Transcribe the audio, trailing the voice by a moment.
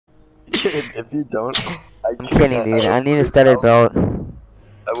If you don't, I'm kidding, dude. I need a studded belt.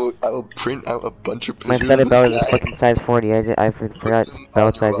 I will print out a bunch of My pictures studded of belt this is a guy, fucking size 40. I forgot them on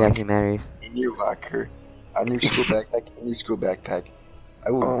belt your size locker. actually matters. in your locker, on your school backpack.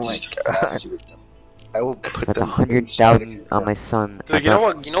 I will Oh my just God. harass you with them. I will put That's them 100,000 on my son. Dude, you know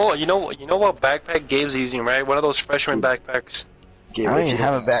what backpack Gabe's using, right? One of those freshman backpacks. Gabe, I don't if even you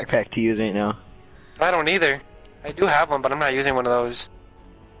have a ask- backpack to use right now. I don't either. I do have one, but I'm not using one of those.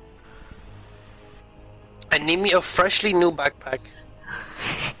 I need me a freshly new backpack.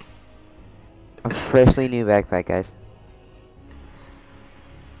 A freshly new backpack, guys.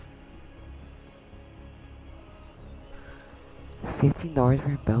 $15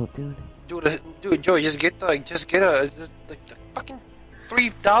 for a belt, dude. Dude, Joey, just get the fucking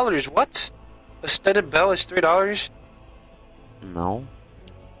 $3. What? A studded belt is $3? No.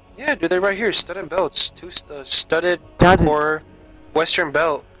 Yeah, dude, they're right here. Studded belts, studded Johnson. or Western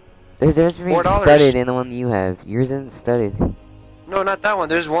belt. There's between $4. studded and the one that you have. Yours isn't studded. No, not that one.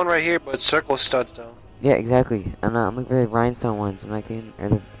 There's one right here, but circle studs though. Yeah, exactly. I'm looking for the rhinestone ones. I'm not kidding.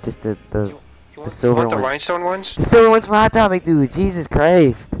 Or just the You silver want the ones. rhinestone ones? The silver ones from Hot Topic, dude. Jesus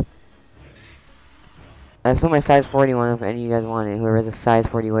Christ. That's still my size 40 one if any of you guys want it. Whoever has a size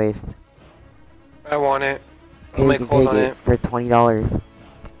 40 waist. I want it. Okay, I'll you make can holes take on it it. for $20.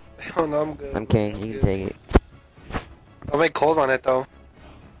 Oh no, I'm good. I'm kidding. You can take it. I'll make holes on it though.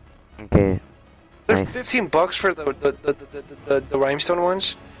 Okay. There's Nice. 15 bucks for the rhinestone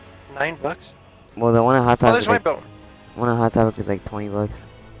ones. $9. Well, the one at Hot Oh, Topic. there's is my like, belt. one at Hot Topic is like $20.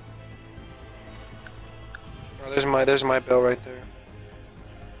 Oh, there's my belt right there.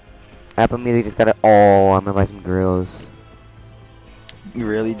 Apple immediately just got it. Oh, I'm gonna buy some grills. You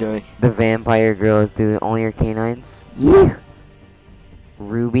really doing? The vampire grills, dude. Only your canines. Yeah.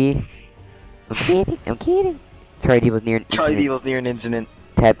 Ruby. I'm kidding. I'm kidding. Charlie D was near an Charlie incident. Devil's near an incident.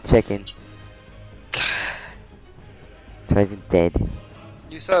 Tap chicken. Charlie's dead.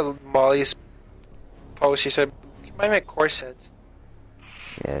 You saw Molly's post. She said, "Buy me a corset."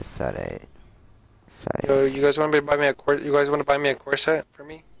 Yeah, sorry. Sorry. Yo, you guys want to buy me a corset? You guys want to buy me a corset for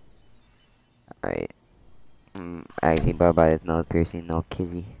me? Alright. I actually bought by this nose piercing, no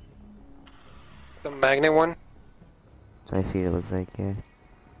kizzy. The magnet one. So I see what it looks like, yeah.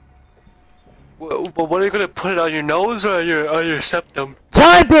 Well, but what are you gonna put it on your nose or on your septum?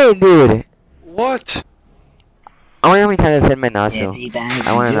 Jonathan, dude! What? I wonder how many times I said my nostril.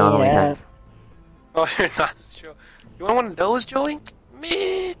 I wanna know how many times. Oh, you're not sure. You want one of those, Joey?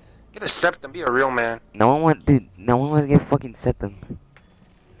 Me? Get a septum. Be a real man. No one wants to get fucking septum.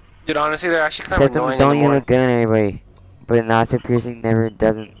 Dude, honestly, they're actually kind of Septum annoying don't even anymore. look good on everybody. But a nostril piercing never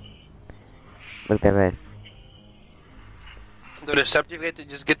doesn't look that bad. Dude, a septum, you get to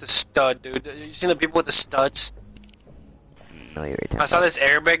just get the stud, dude. You seen the people with the studs? No, you're right. I saw this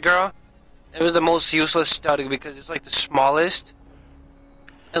Arabic girl. It was the most useless stud because it's like the smallest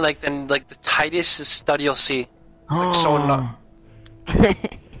and like the tightest stud you'll see. It's like so not.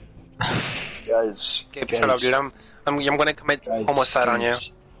 Guys, Okay, shut up, dude. I'm gonna commit guys, homicide on you.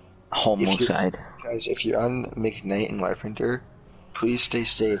 guys, Homicide. Guys, if you're on McKnight and Lavender, please stay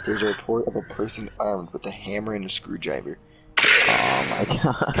safe. There's a report of a person armed with a hammer and a screwdriver. Oh my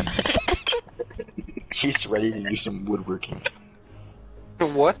God. He's ready to do some woodworking.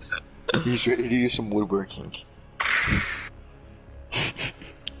 What? He's ready to do some woodworking.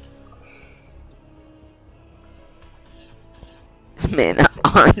 This man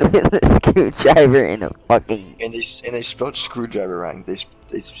armed with a screwdriver and a fucking. And they spelled screwdriver wrong. They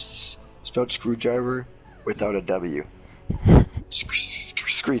spelled screwdriver without a W.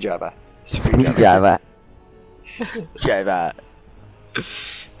 Screwdriver. Screwdriver. Driver.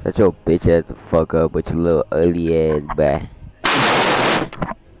 Shut your bitch ass the fuck up with your little ugly ass back.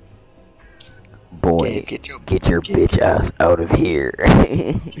 Boy, Gabe, get your bitch ass out of here.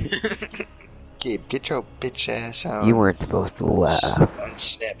 Gabe, get your bitch ass out. You weren't supposed to laugh. On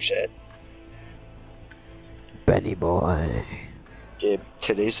Snapchat. Benny boy. Gabe,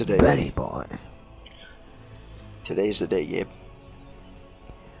 today's the day. Benny boy. Today's the day, Gabe.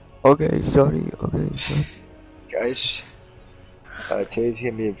 Okay, sorry. Okay, sorry. Guys, today's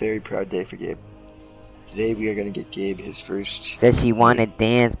gonna be a very proud day for Gabe. Today we are gonna get Gabe his first. Said she wanna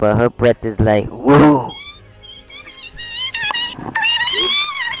dance, but her breath is like, woo.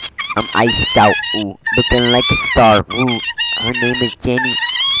 I'm iced out, ooh, looking like a star, ooh. Her name is Jenny,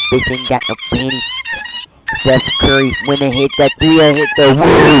 bitch ain't got no penny. Steph Curry, when I hit that three, I hit the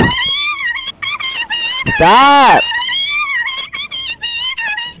woo. Stop!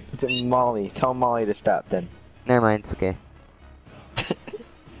 Molly. Tell Molly to stop then. Never mind, it's okay.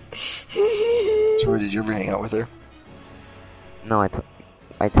 Tori, did you ever hang out with her? No,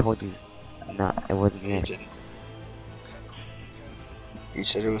 I told you. No, it wasn't You here. didn't. You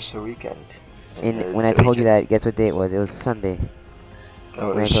said it was the weekend. And Or when I the told you weekend. that, guess what day it was? It was Sunday. No,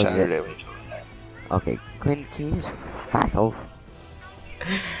 it when I was told you that. Saturday when you told me that. Okay, Quinn, can you just fuck off?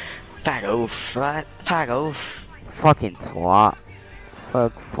 Fuck off, man. Fuck off. Fucking twat.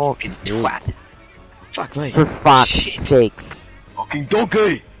 Fuck's Fucking sake. twat. Fuck me. For fuck's Shit. sakes. Fucking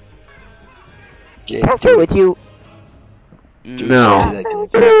donkey. Gabe, What's wrong with you? do No. exactly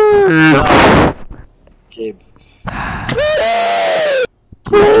that, Gabe.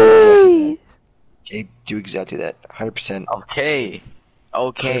 Please. Gabe, do exactly that. 100%. Okay.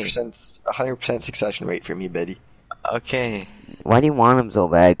 Okay. 100% succession rate for me, Betty. Okay. Why do you want him so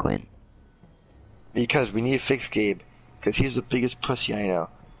bad, Quinn? Because we need to fix Gabe. Because he's the biggest pussy I know.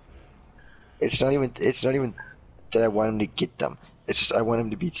 It's not even that I want him to get them. It's just I want him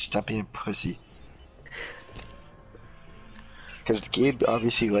to be stop being a pussy. Because Gabe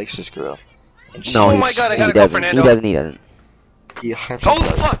obviously likes this girl. And No, Oh he- my God, I he gotta go, doesn't. Fernando. He doesn't. He 100% Oh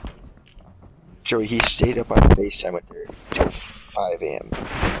does. fuck! Joey, he stayed up on FaceTime with her till 5 a.m.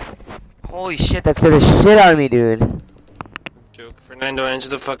 Holy shit, that scared the shit out of me, dude. Joke. Fernando, answer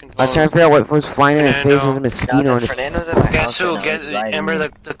the fucking I was phone. trying to figure out what was flying in his face. Fernando. Was a mosquito and Fernando's at my Guess house who? right now, Guess, he's riding remember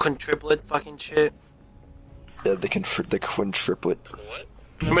me. the quintriplet fucking shit? Yeah, the quintriplet.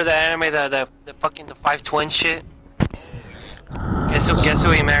 Remember the anime, the fucking the 5 twin shit? Guess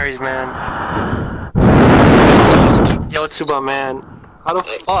who he marries, man? Yotsuba, man. How the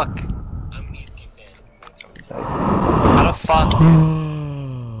fuck? How the fuck?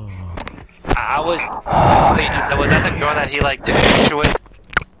 I was. Wait, was that the girl that he like took a picture with?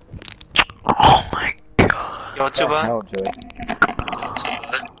 Oh my god. Yotsuba? Hell, Joey.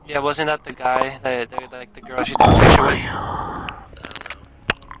 Yeah, wasn't that the guy like the girl she took a picture with?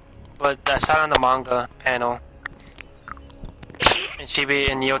 But I saw it on the manga panel. And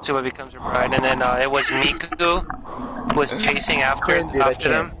and Yotsuba becomes her bride, and then it was Miku who was chasing after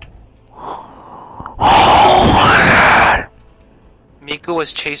them. Miku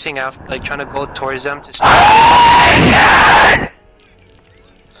was chasing after, like trying to go towards them to stop them.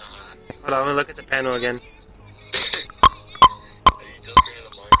 Hold on, let me look at the panel again.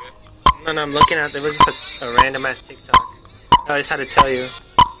 No, I'm looking at it was just a random ass TikTok. I just had to tell you.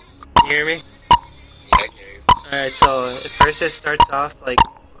 You hear me? Alright, so at first it starts off like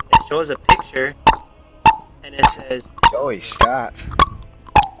it shows a picture and it says Joey, stop.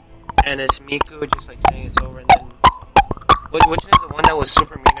 and it's Miku just like saying it's over and then which one is the one that was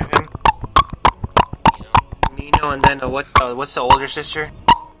super mean to him? Nino and then what's the older sister?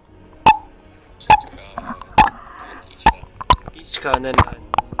 Ichika and then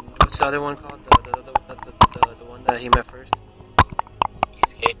what's the other one called? The one that he met first?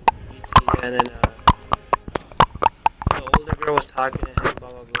 Itsuki, yeah, and then the older girl was talking to him, blah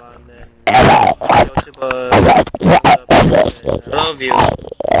blah blah, and then Yotsuba I love you,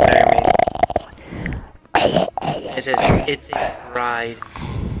 marry me. It says it's a bride.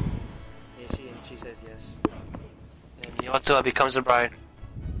 And she says yes. And Yotsuba becomes the bride.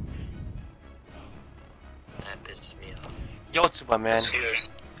 That pisses me off. Yotsuba, man.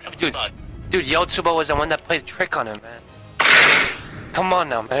 Dude, Yotsuba was the one that played a trick on him, man. Come on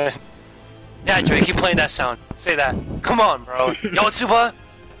now, man. Yeah, Joey, keep playing that sound. Say that. Come on, bro. Yotsuba!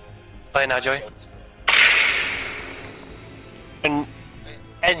 Play it now, Joey. And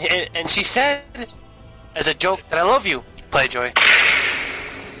she said, as a joke, that I love you. Play it, Joey.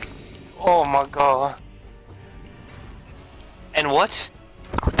 Oh my god. And what?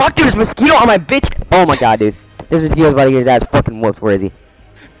 Fuck, dude, there's a mosquito on my bitch. Oh my god, dude. This mosquito's about to get his ass fucking whooped. Where is he?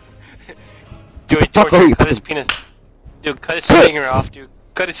 Joey, Fuck, torture, are you cut his penis. Dude, cut his stinger off, dude.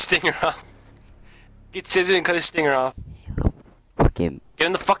 Cut his stinger off. Get scissors and cut his stinger off. Fucking. Get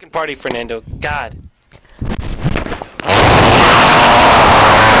in the fucking party, Fernando. God.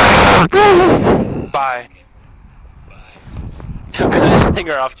 Bye. Dude, cut his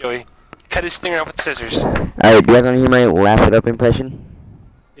stinger off, Joey. Cut his stinger off with scissors. Alright, do you guys want to hear my laugh it up impression?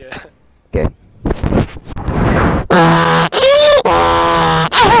 Yeah. Okay.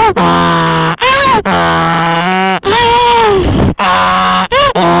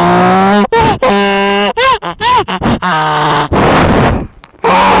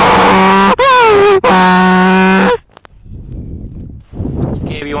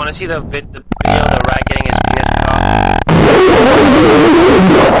 Gabe, you want to see the video of the rat getting his penis cut off?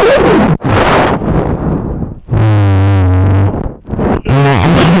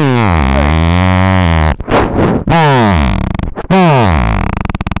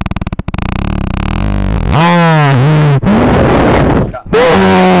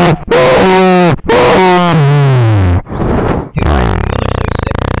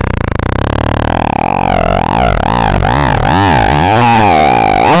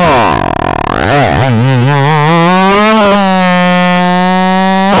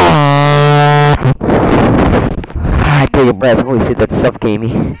 breath. Holy shit, that's suffocating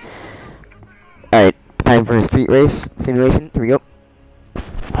me. Alright, time for a street race simulation. Here we go.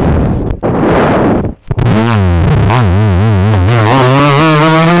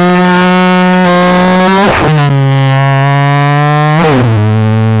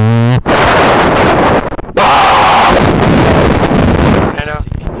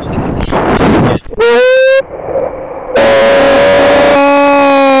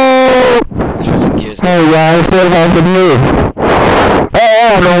 Hey guys, what happened here?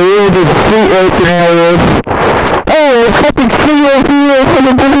 Oh, no, we're the street racing areas. Oh, it's fucking street racing here for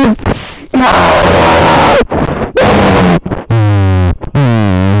the building.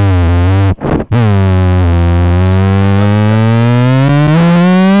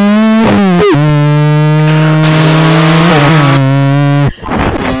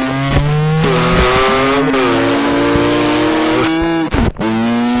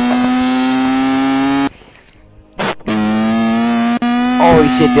 Holy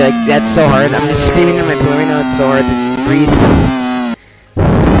shit, dude, like, that's so hard. I'm just screaming in my pillow right now. It's so hard to breathe.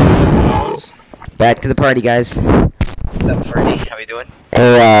 Back to the party, guys. What's up, Fernie? How we doing?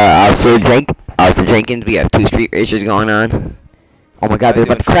 Hey, Officer Jenkins, we have 2 street racers going on. Oh my god, they're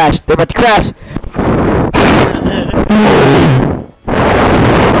about to crash. They're about to crash.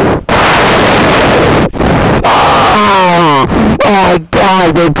 Oh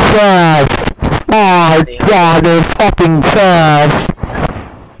god, they crashed! Oh god, they fucking crashed!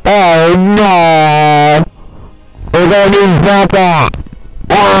 Oh no! We're gonna lose Becca!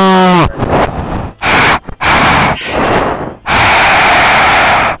 Oh!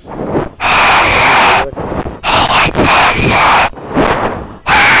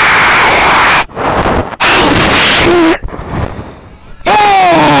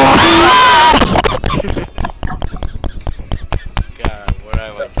 God,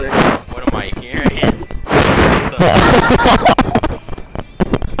 what am I hearing?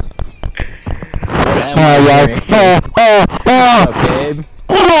 Gabe?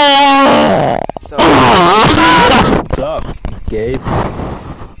 So, What's up, Gabe?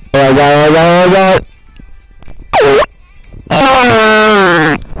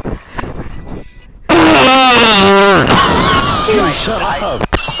 Dude, shut up!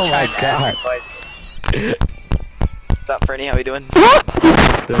 Oh my god. What's up, Fernie? How we doing? How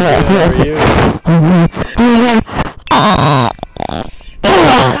are you?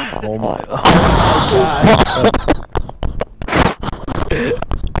 Oh my god.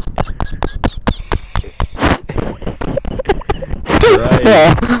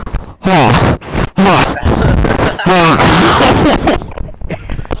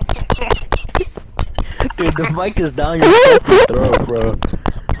 Dude, the mic is down your fucking throat, bro.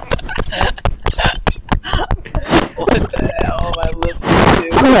 What the hell am I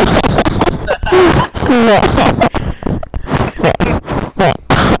listening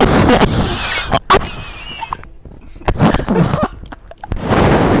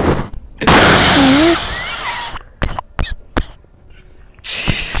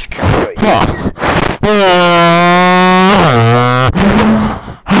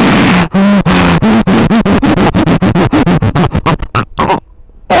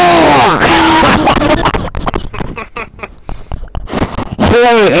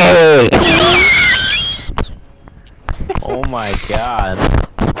Oh my god.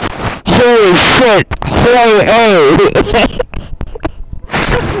 Holy shit! Holy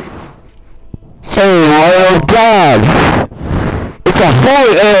oh my god! It's a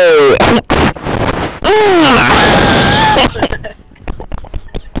holy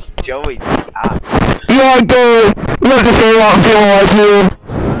Joey, stop. Yeah, dude! Look at they won't feel like you!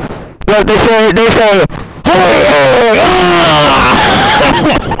 Look, they say,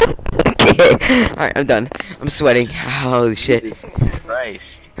 Okay, alright, I'm done. I'm sweating. Holy shit. Jesus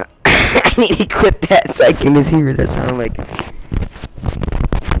Christ. I need to quit that so I can just hear that sound like.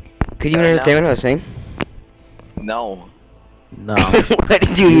 Could you even understand what I was saying? No. No. What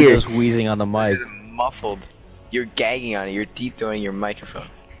did you You're hear? just wheezing on the mic. You're muffled. You're gagging on it. You're deep throwing your microphone.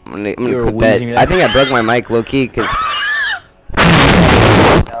 I'm gonna You quit were that. wheezing I think I broke my mic low key because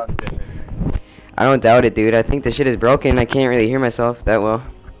Sounds different. I don't doubt it, dude. I think the shit is broken. I can't really hear myself that well.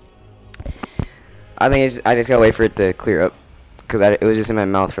 I think I just gotta wait for it to clear up because it was just in my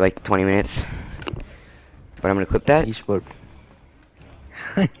mouth for like 20 minutes. But I'm gonna clip that. You spoke.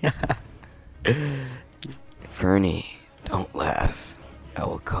 Fernie, don't laugh. I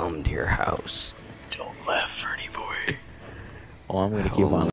will come to your house. Don't laugh, Fernie boy. Oh, I'm gonna keep on.